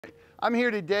I'm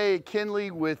here today at Kenley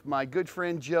with my good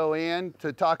friend Joanne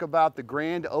to talk about the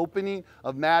grand opening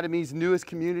of Mattamy's newest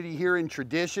community here in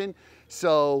Tradition.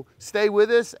 So stay with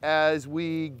us as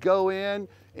we go in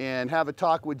and have a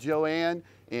talk with Joanne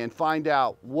and find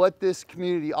out what this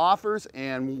community offers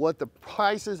and what the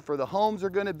prices for the homes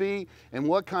are going to be and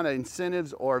what kind of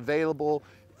incentives are available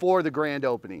for the grand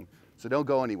opening. So don't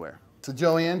go anywhere. So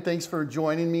Joanne, thanks for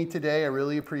joining me today. I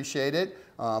really appreciate it.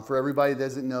 For everybody that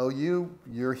doesn't know you,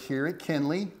 you're here at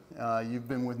Kenley. You've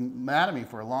been with Mattamy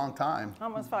for a long time.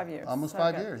 Almost 5 years. Almost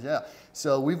 5 years, yeah.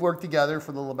 So we've worked together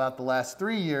for about the last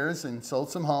 3 years and sold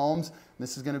some homes.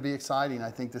 This is going to be exciting.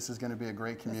 I think this is going to be a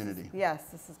great community.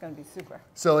 This is going to be super.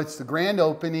 So it's the grand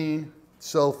opening.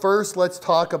 So first, let's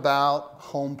talk about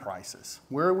home prices.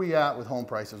 Where are we at with home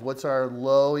prices? What's our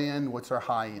low end? What's our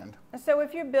high end? So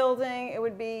if you're building, it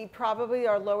would be probably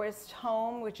our lowest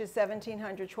home, which is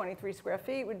 1,723 square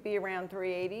feet, would be around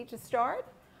 $380 to start.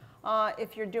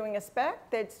 If you're doing a spec,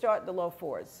 they'd start the low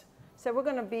fours. So we're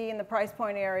going to be in the price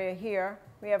point area here.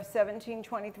 We have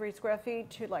 1,723 square feet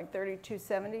to like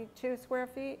 3,272 square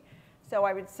feet. So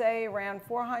I would say around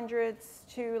 400s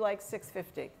to like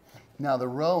 650. Now the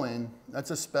Rowan, that's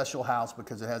a special house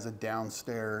because it has a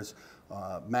downstairs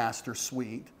master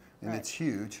suite, and it's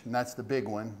huge, and that's the big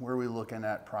one. Where are we looking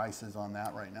at prices on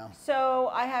that right now?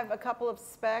 So I have a couple of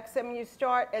specs. I mean, you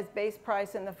start as base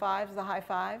price in the fives, the high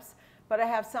fives, but I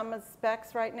have some of the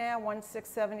specs right now. One's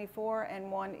 674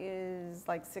 and one is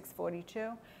like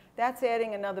 642. That's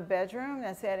adding another bedroom.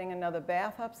 That's adding another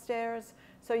bath upstairs.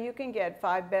 So you can get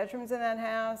 5 bedrooms in that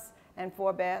house and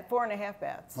 4.5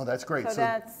 baths. Oh, that's great. So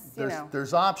that's,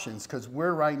 there's options because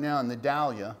we're right now in the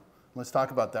Dahlia. Let's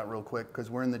talk about that real quick because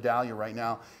we're in the Dahlia right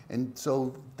now. And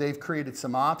so they've created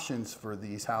some options for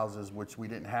these houses, which we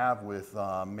didn't have with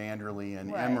Manderley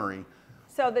and Emory.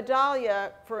 So the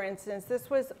Dahlia, for instance, this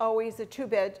was always a two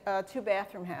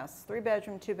bathroom house, 3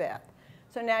 bedroom, 2 bath.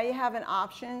 So now you have an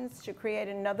option to create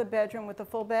another bedroom with a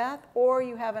full bath, or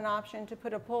you have an option to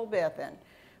put a full bath in,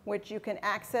 which you can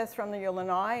access from your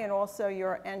lanai and also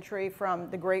your entry from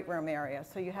the great room area.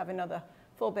 So you have another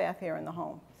full bath here in the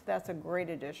home. So that's a great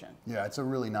addition. Yeah, it's a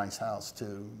really nice house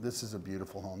too. This is a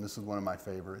beautiful home. This is one of my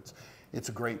favorites. It's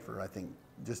great for, I think,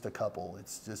 just a couple.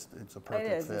 It's a perfect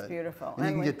fit. It is, it's beautiful. And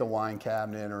you can get the wine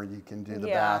cabinet, or you can do the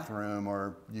bathroom,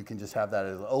 or you can just have that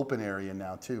as an open area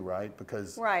now too, right?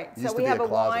 Because it used to be a closet. So we have a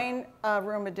wine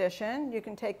room addition. You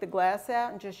can take the glass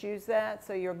out and just use that.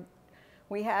 So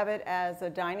we have it as a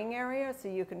dining area, so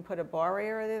you can put a bar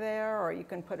area there, or you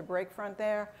can put a break front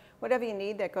there, whatever you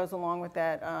need that goes along with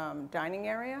that dining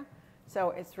area.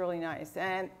 So it's really nice.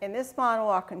 And in this model,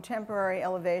 our contemporary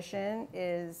elevation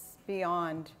is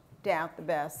beyond doubt the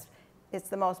best. It's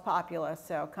the most popular,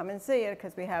 so come and see it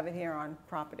because we have it here on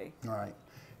property. All right.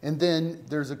 And then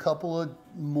there's a couple of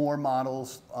more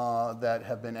models that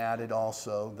have been added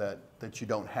also that you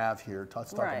don't have here.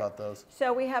 Let's talk about those.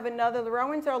 So we have the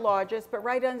Rowan's our largest, but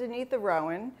right underneath the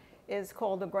Rowan is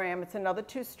called the Graham. It's another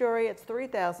 2-story, it's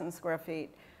 3,000 square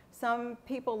feet. Some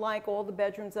people like all the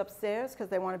bedrooms upstairs because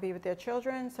they want to be with their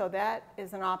children, so that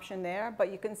is an option there,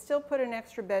 but you can still put an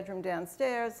extra bedroom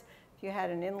downstairs if you had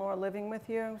an in-law living with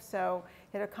you, so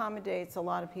it accommodates a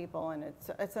lot of people, and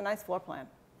it's a nice floor plan.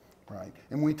 Right,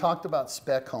 and we talked about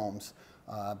spec homes.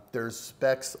 There's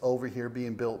specs over here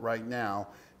being built right now.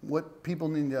 What people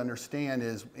need to understand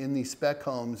is in these spec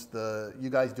homes, you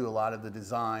guys do a lot of the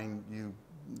design.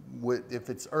 If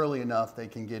it's early enough, they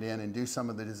can get in and do some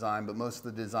of the design, but most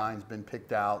of the design's been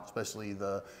picked out, especially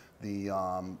the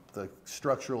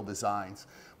structural designs.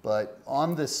 But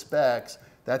on the specs,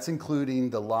 that's including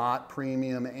the lot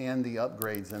premium and the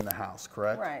upgrades in the house,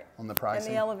 correct? Right. On the pricing?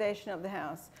 And the elevation of the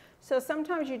house. So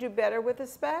sometimes you do better with the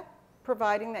spec,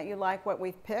 providing that you like what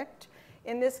we've picked.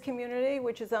 In this community,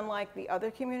 which is unlike the other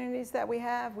communities that we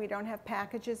don't have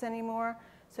packages anymore.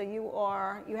 So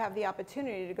you have the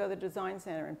opportunity to go to the design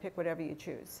center and pick whatever you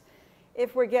choose.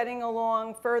 If we're getting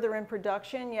along further in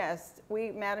production, yes,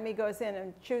 Mattamy goes in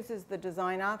and chooses the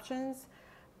design options,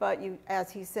 but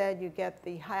as he said, you get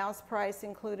the house price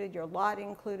included, your lot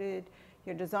included,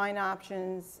 your design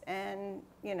options, and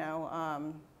your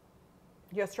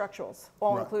structurals,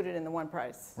 all included in the one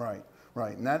price. Right.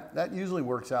 Right, and that usually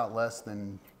works out less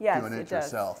than doing it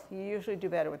yourself. You usually do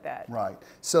better with that. Right.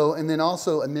 So, and then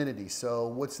also amenities. So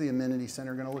what's the amenity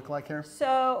center going to look like here?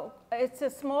 So it's a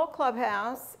small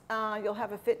clubhouse. You'll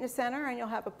have a fitness center and you'll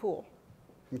have a pool.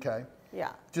 Okay.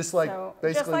 Yeah. Just like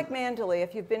basically. Just like Manderley.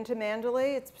 If you've been to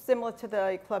Manderley, it's similar to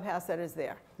the clubhouse that is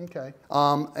there. Okay.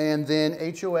 And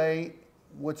then HOA.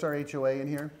 What's our HOA in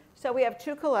here? So we have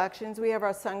 2 collections. We have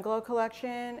our Sunglow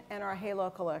collection and our Halo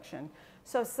collection.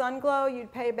 So Sunglow,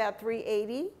 you'd pay about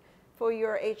 $380 for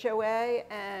your HOA,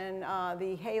 and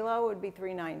the Halo would be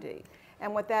 $390.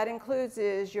 And what that includes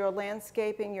is your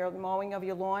landscaping, your mowing of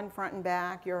your lawn front and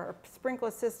back, your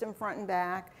sprinkler system front and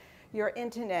back, your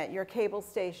internet, your cable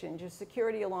stations, your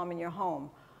security alarm in your home.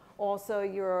 Also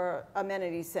your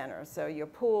amenity center, so your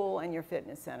pool and your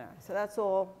fitness center. So that's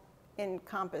all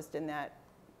encompassed in that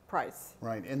price.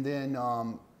 Right, and then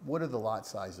what are the lot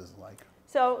sizes like?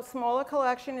 So smaller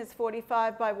collection is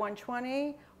 45 by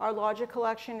 120. Our larger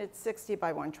collection is 60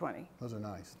 by 120. Those are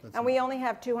nice. And we only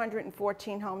have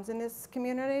 214 homes in this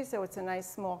community, so it's a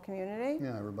nice small community.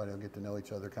 Yeah, everybody will get to know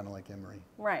each other, kind of like Emory.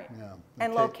 Right. Yeah.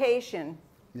 And location.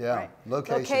 Yeah, right.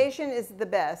 location. Location is the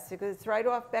best because it's right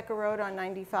off Becker Road on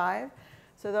 95.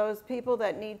 So those people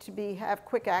that need to have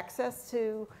quick access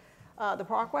to the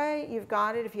Parkway, you've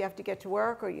got it. If you have to get to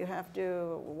work or you have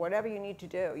to, whatever you need to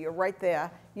do, you're right there.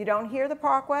 You don't hear the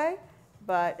Parkway,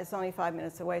 but it's only 5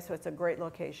 minutes away, so it's a great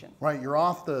location. Right, you're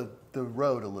off the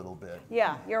road a little bit.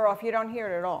 Yeah, you're off. You don't hear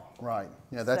it at all. Right,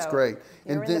 yeah, that's So great.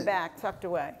 You're in the back, tucked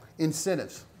away.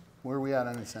 Incentives. Where are we at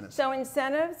on incentives? So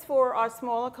incentives for our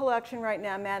smaller collection right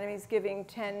now, Mattamy's giving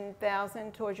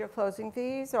 $10,000 towards your closing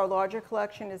fees. Our larger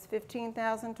collection is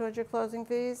 $15,000 towards your closing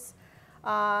fees.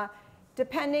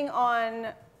 Depending on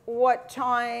what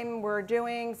time we're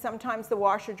doing, sometimes the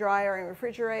washer, dryer, and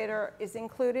refrigerator is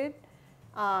included.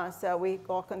 So we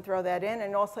all can throw that in.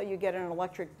 And also you get an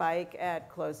electric bike at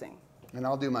closing. And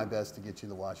I'll do my best to get you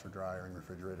the washer, dryer, and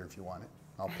refrigerator if you want it.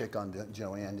 I'll pick on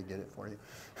Joanne to get it for you.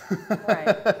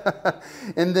 Right.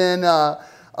 And then,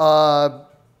 well,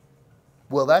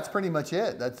 that's pretty much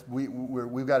it.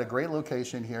 We've got a great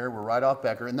location here. We're right off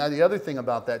Becker. And now the other thing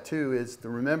about that too is to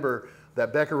remember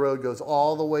that Becker Road goes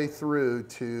all the way through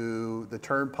to the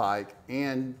Turnpike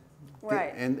and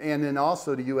Right. and then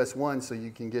also to US 1, so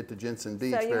you can get to Jensen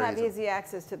Beach. So you very have easily. easy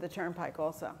access to the Turnpike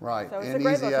also. Right, So it's and a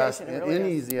great easy location, it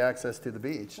really is. easy access to the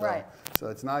beach. So, Right. So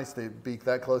it's nice to be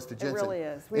that close to It Jensen. really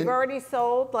is. We've already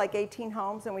sold like 18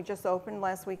 homes, and we just opened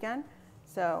last weekend.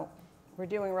 So we're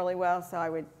doing really well, so I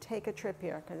would take a trip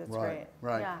here because it's great.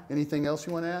 Right. Yeah. Anything else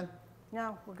you want to add?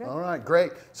 No, we're good. All right,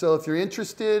 great. So if you're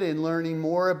interested in learning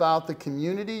more about the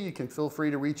community, you can feel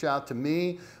free to reach out to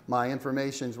me. My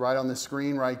information's right on the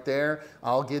screen right there.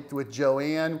 I'll get with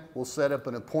Joanne. We'll set up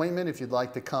an appointment. If you'd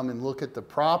like to come and look at the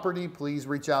property, please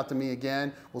reach out to me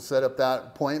again. We'll set up that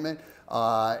appointment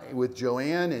with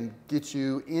Joanne and get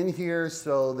you in here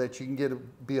so that you can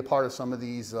be a part of some of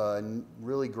these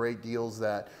really great deals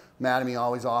that Mattamy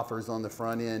always offers on the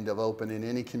front end of opening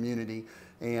any community.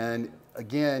 And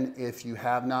again, if you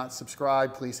have not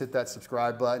subscribed, please hit that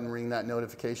subscribe button, ring that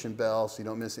notification bell so you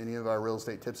don't miss any of our real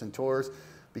estate tips and tours.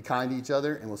 Be kind to each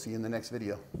other, and we'll see you in the next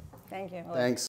video. Thank you. Thanks.